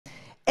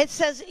It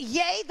says,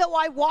 yea, though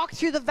I walk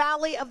through the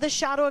valley of the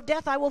shadow of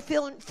death, I will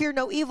fear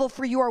no evil,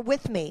 for you are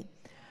with me.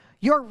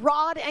 Your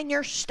rod and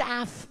your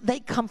staff, they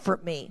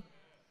comfort me.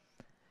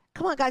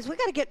 Come on, guys, we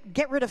got to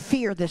get rid of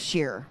fear this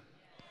year.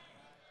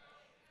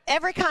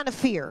 Every kind of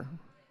fear.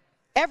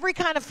 Every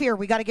kind of fear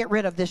we got to get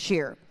rid of this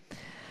year.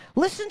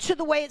 Listen to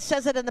the way it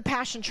says it in the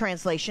Passion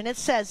Translation. It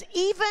says,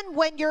 even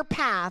when your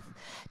path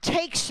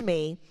takes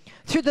me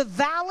through the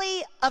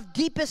valley of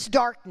deepest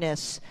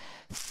darkness,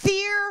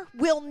 fear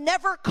will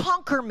never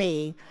conquer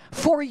me,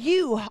 for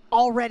you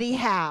already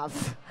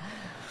have.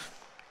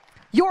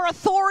 Your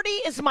authority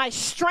is my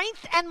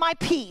strength and my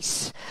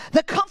peace.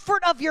 The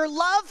comfort of your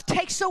love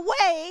takes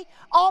away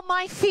all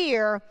my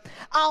fear.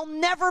 I'll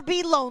never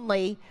be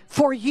lonely,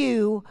 for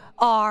you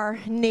are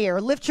near.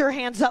 Lift your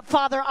hands up.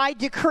 Father, I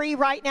decree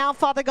right now,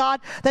 Father God,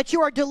 that you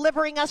are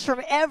delivering us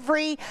from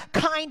every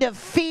kind of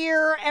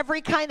fear,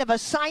 every kind of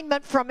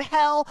assignment from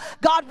hell.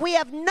 God, we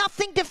have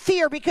nothing to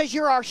fear because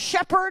you're our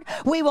shepherd.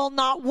 We will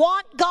not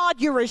want, God.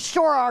 You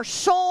restore our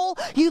soul.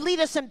 You lead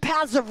us in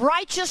paths of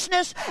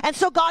righteousness. And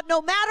so, God,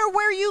 no matter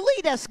where you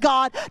lead us,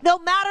 God, no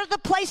matter the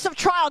place of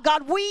trial,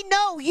 God, we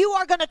know you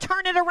are going to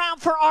turn it around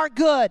for our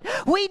good.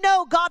 We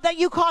know, God, that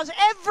you cause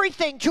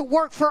everything to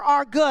work for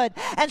our good.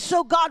 And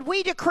so, God,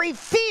 we decree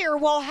fear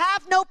will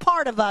have no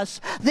part of us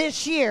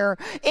this year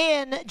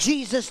in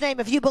Jesus'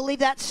 name. If you believe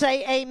that,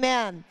 say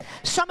amen.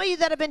 Some of you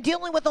that have been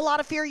dealing with a lot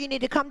of fear, you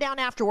need to come down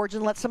afterwards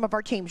and let some of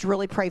our teams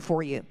really pray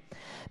for you.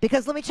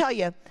 Because let me tell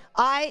you,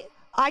 I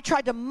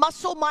tried to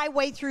muscle my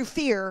way through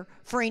fear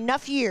for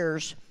enough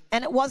years,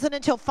 and it wasn't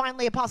until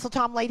finally Apostle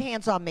Tom laid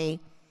hands on me.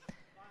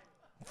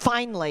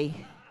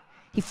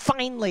 He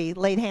finally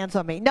laid hands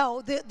on me.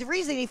 No, the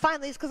reason he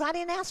finally is because I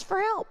didn't ask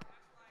for help.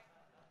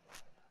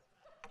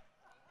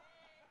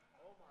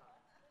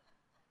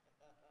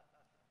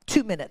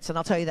 Two minutes, and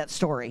I'll tell you that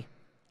story.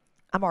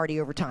 I'm already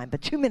over time,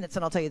 but 2 minutes,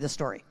 and I'll tell you the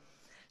story.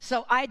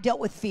 So I dealt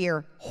with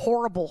fear,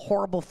 horrible,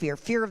 horrible fear.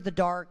 Fear of the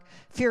dark,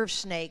 fear of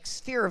snakes,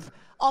 fear of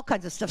all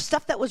kinds of stuff.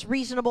 Stuff that was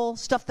reasonable,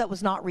 stuff that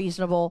was not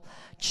reasonable,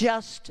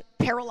 just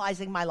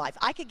paralyzing my life.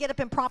 I could get up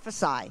and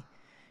prophesy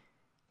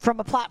from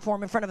a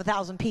platform in front of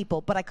 1,000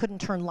 people, but I couldn't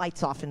turn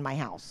lights off in my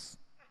house.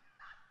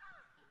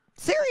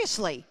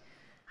 Seriously.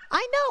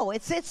 I know,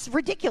 it's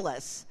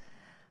ridiculous.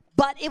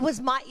 But it was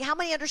how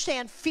many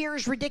understand fear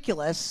is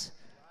ridiculous,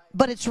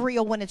 but it's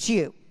real when it's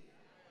you?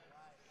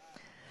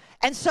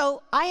 And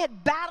so I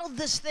had battled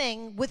this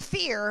thing with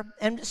fear,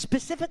 and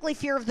specifically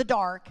fear of the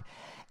dark,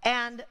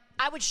 and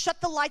I would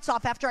shut the lights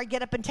off after I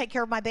get up and take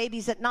care of my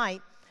babies at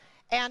night,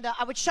 and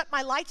I would shut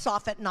my lights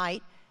off at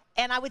night,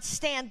 and I would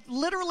stand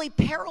literally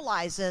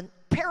paralyzed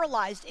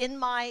in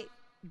my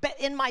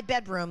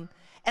bedroom,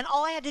 and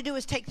all I had to do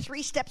was take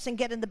 3 steps and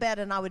get in the bed,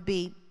 and I would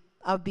be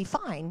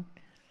fine.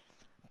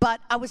 But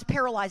I was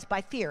paralyzed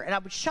by fear, and I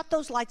would shut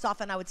those lights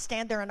off, and I would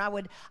stand there, and I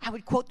would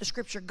quote the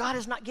scripture, God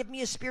has not given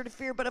me a spirit of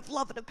fear, but of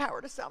love and of power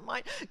and a sound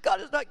mind. God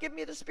has not given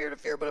me the spirit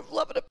of fear, but of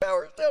love and of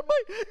power and a sound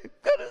mind.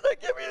 God has not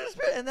given me the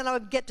spirit. And then I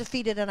would get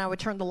defeated, and I would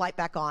turn the light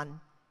back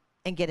on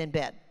and get in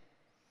bed.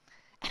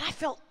 And I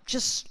felt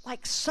just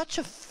like such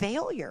a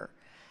failure.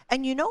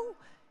 And you know,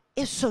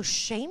 it's so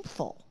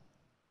shameful.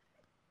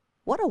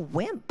 What a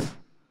wimp.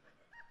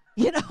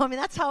 You know, I mean,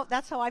 that's how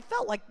I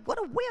felt, like, what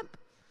a wimp.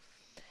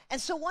 And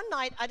so one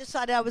night, I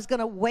decided I was going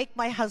to wake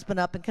my husband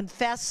up and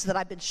confess that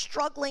I've been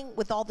struggling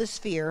with all this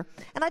fear.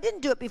 And I didn't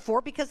do it before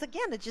because,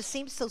 again, it just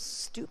seemed so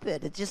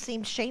stupid. It just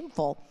seemed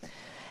shameful.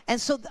 And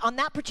so on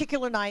that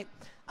particular night,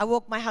 I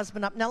woke my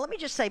husband up. Now, let me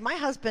just say, my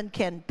husband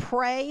can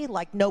pray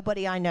like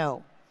nobody I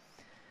know.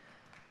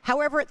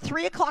 However, at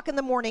 3 o'clock in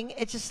the morning,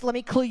 let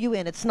me clue you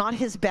in, it's not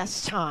his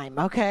best time,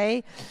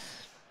 okay?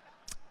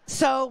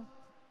 So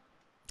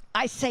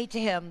I say to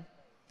him,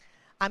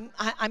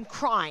 I'm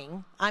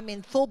crying. I'm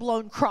in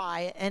full-blown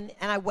cry, and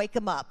I wake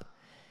him up.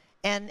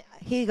 And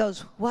he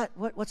goes,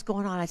 what's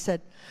going on? I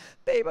said,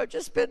 babe, I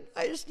just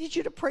need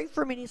you to pray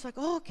for me. And he's like,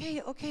 oh,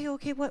 okay,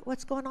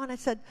 what's going on? I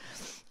said,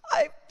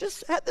 I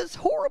just had this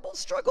horrible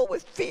struggle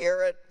with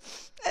fear,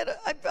 and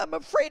I'm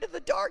afraid of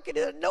the dark, and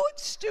I know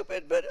it's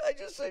stupid, but I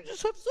just have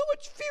so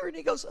much fear. And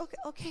he goes,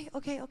 okay,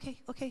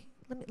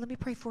 let me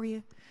pray for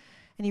you.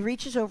 And he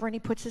reaches over, and he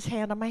puts his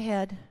hand on my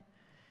head,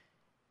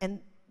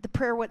 and the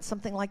prayer went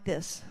something like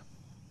this.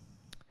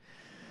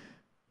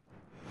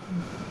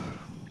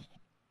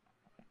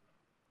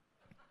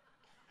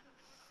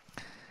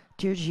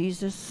 Dear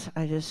Jesus,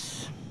 I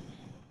just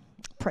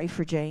pray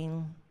for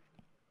Jane.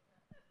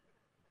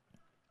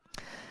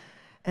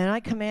 And I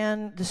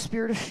command the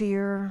spirit of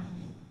fear.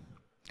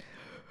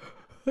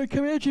 I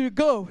command you to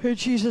go in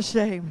Jesus'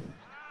 name.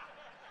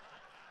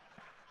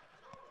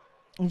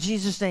 In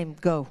Jesus' name,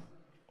 go.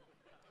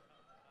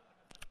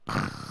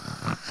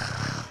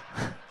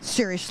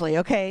 Seriously,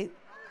 okay?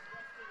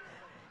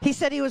 He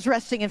said he was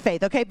resting in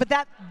faith, okay? But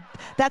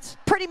that's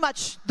pretty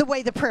much the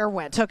way the prayer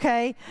went,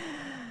 okay?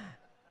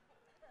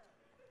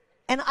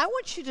 And I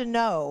want you to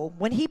know,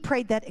 when he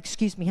prayed that,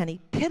 excuse me, honey,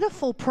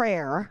 pitiful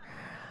prayer,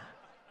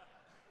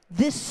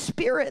 this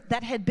spirit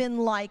that had been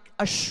like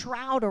a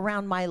shroud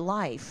around my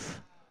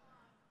life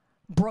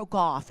broke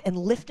off and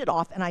lifted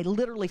off, and I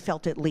literally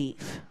felt it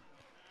leave.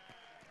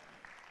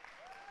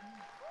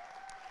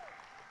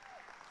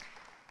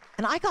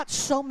 And I got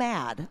so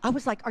mad. I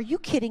was like, are you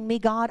kidding me,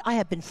 God? I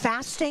have been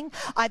fasting.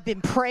 I've been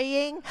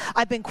praying.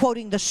 I've been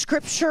quoting the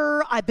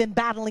scripture. I've been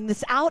battling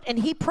this out. And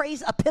he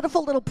prays a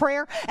pitiful little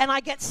prayer, and I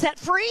get set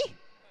free?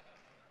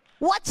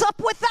 What's up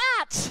with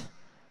that?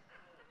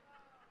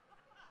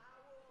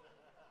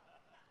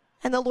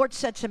 And the Lord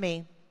said to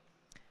me,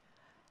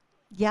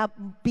 yeah,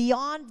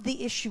 beyond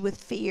the issue with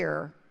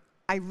fear,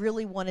 I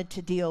really wanted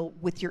to deal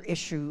with your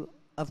issue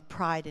of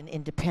pride and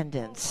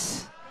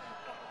independence.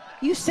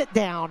 You sit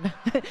down.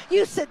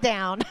 You sit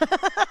down.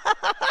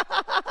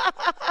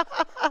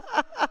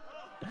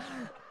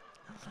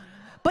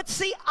 But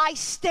see, I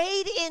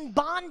stayed in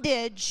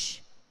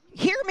bondage.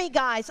 Hear me,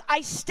 guys.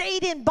 I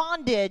stayed in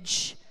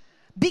bondage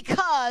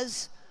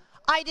because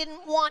I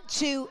didn't want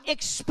to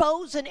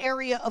expose an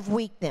area of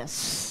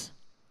weakness.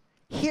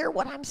 Hear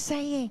what I'm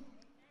saying.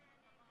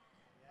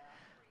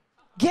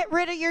 Get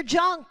rid of your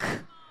junk.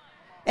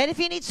 And if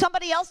you need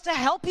somebody else to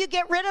help you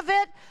get rid of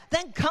it,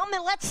 then come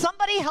and let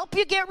somebody help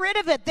you get rid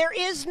of it. There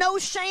is no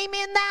shame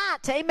in that.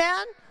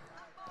 Amen?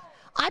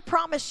 I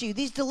promise you,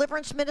 these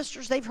deliverance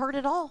ministers, they've heard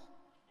it all.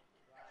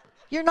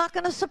 You're not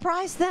going to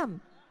surprise them.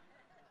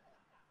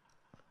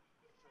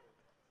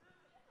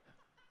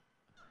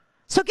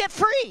 So get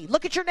free.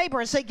 Look at your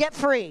neighbor and say, get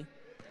free.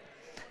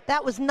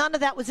 None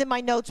of that was in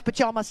my notes, but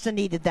y'all must have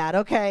needed that,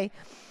 okay?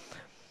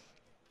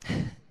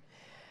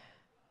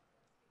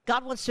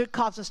 God wants to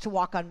cause us to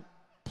walk on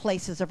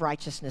places of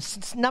righteousness.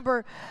 It's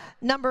the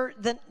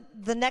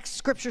next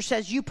scripture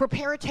says, you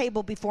prepare a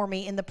table before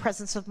me in the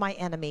presence of my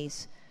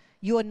enemies.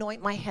 You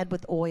anoint my head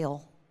with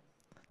oil.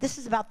 This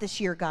is about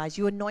this year, guys.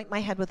 You anoint my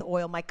head with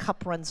oil, my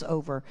cup runs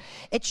over.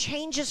 It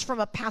changes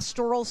from a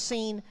pastoral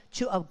scene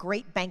to a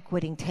great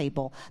banqueting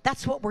table.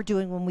 That's what we're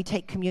doing when we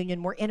take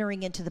communion. We're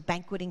entering into the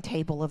banqueting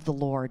table of the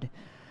Lord.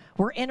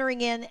 We're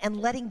entering in and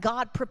letting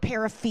God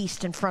prepare a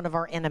feast in front of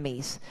our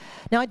enemies.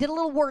 Now, I did a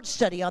little word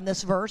study on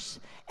this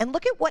verse, and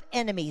look at what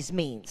enemies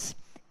means.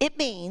 It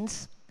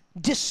means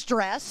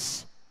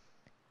distress,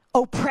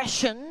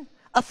 oppression,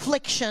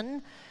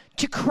 affliction,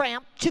 to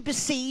cramp, to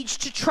besiege,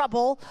 to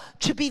trouble,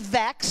 to be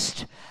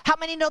vexed. How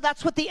many know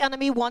that's what the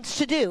enemy wants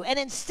to do? And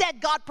instead,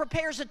 God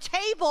prepares a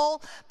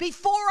table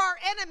before our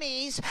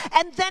enemies,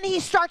 and then he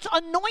starts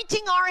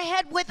anointing our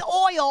head with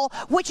oil,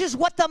 which is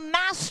what the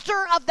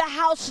master of the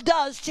house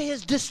does to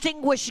his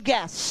distinguished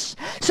guests.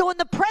 So in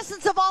the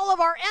presence of all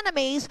of our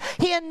enemies,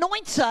 he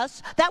anoints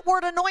us. That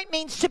word anoint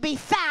means to be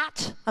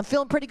fat. I'm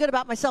feeling pretty good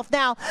about myself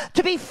now.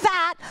 To be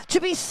fat, to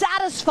be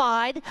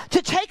satisfied,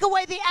 to take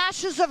away the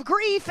ashes of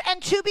grief,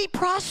 and to be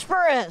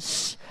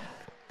prosperous.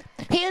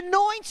 He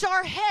anoints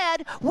our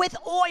head with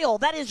oil.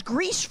 That is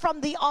grease from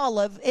the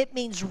olive. It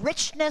means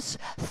richness,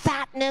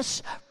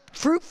 fatness,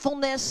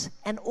 fruitfulness,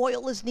 and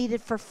oil is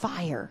needed for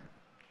fire.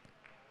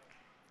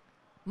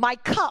 My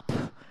cup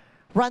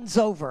runs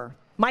over.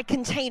 My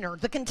container,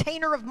 the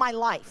container of my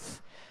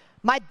life,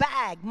 my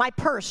bag, my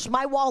purse,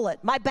 my wallet,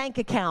 my bank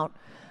account,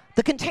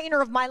 the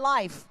container of my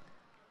life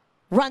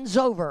runs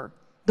over.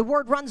 The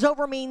word runs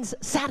over means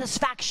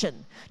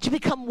satisfaction, to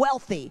become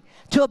wealthy,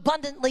 to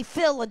abundantly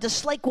fill and to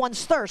slake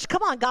one's thirst.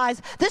 Come on,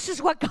 guys. This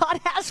is what God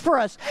has for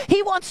us.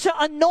 He wants to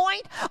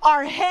anoint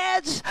our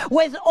heads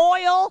with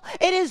oil.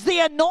 It is the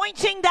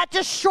anointing that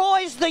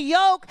destroys the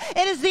yoke.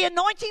 It is the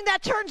anointing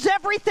that turns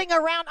everything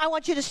around. I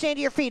want you to stand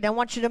to your feet. I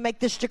want you to make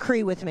this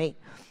decree with me.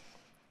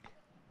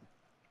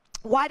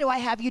 Why do I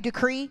have you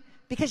decree?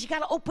 Because you got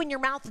to open your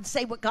mouth and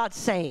say what God's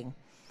saying.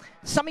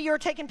 Some of you are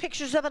taking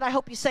pictures of it. I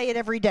hope you say it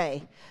every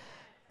day.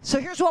 So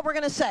here's what we're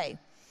going to say.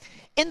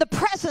 In the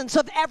presence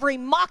of every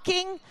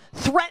mocking,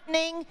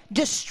 threatening,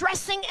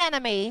 distressing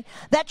enemy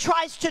that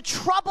tries to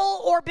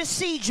trouble or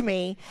besiege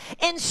me,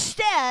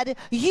 instead,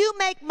 you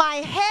make my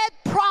head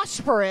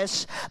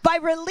prosperous by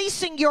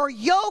releasing your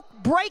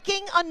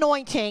yoke-breaking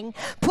anointing,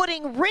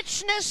 putting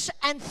richness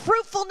and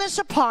fruitfulness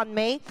upon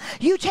me.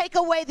 You take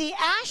away the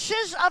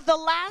ashes of the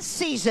last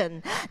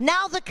season.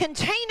 Now the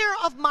container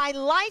of my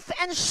life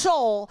and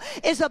soul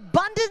is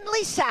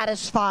abundantly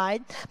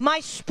satisfied. My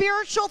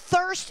spiritual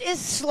thirst is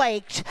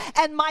slaked,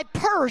 and my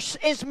purse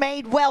is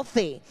made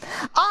wealthy.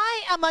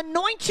 I am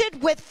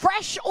anointed with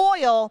fresh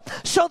oil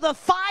so the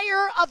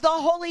fire of the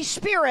Holy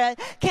Spirit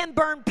can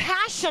burn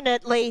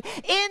passionately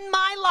in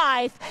my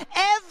life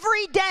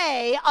every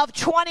day of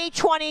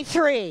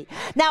 2023.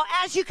 Now,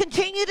 as you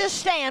continue to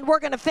stand, we're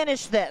going to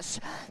finish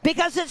this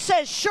because it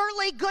says,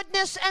 surely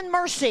goodness and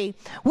mercy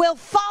will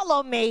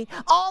follow me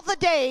all the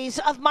days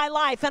of my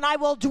life, and I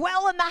will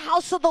dwell in the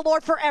house of the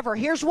Lord forever.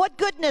 Here's what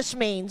goodness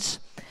means.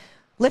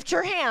 Lift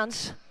your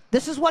hands.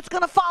 This is what's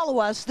going to follow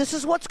us. This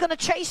is what's going to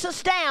chase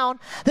us down.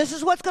 This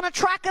is what's going to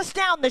track us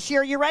down this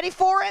year. You ready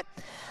for it?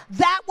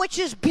 That which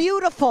is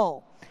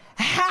beautiful,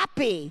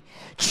 happy,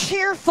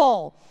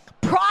 cheerful,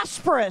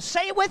 prosperous,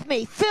 say it with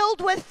me,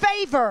 filled with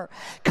favor,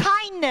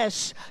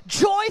 kindness,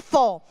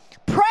 joyful,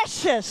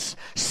 precious,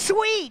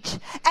 sweet,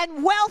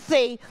 and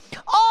wealthy.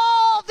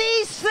 All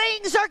these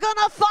things are going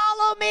to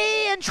follow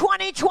me in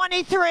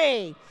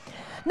 2023.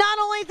 Not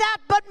only that,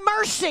 but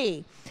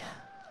mercy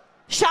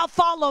shall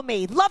follow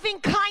me. Loving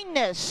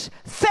kindness,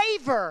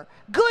 favor,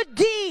 good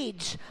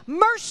deeds,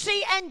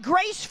 mercy and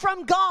grace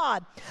from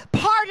God,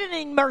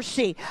 pardoning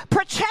mercy,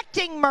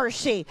 protecting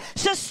mercy,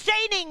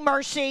 sustaining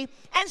mercy,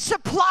 and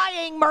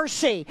supplying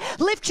mercy.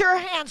 Lift your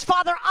hands.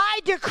 Father, I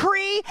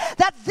decree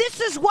that this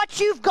is what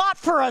you've got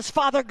for us,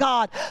 Father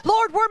God.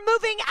 Lord, we're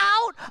moving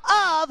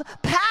out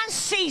of past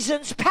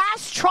seasons,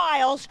 past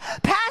trials,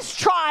 past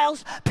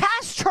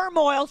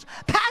turmoils,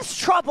 past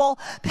trouble,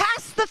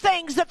 past the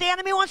things that the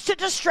enemy wants to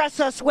distress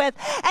us with,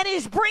 and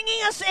he's bringing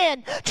us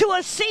in to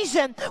a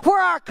season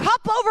where our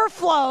cup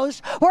overflows,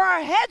 where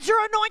our heads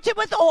are anointed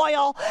with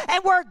oil,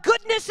 and where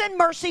goodness and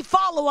mercy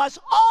follow us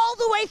all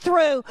the way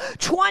through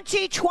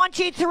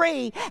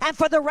 2023 and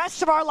for the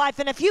rest of our life.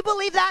 And if you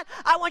believe that,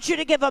 I want you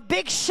to give a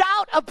big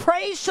shout of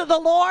praise to the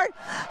Lord.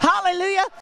 Hallelujah.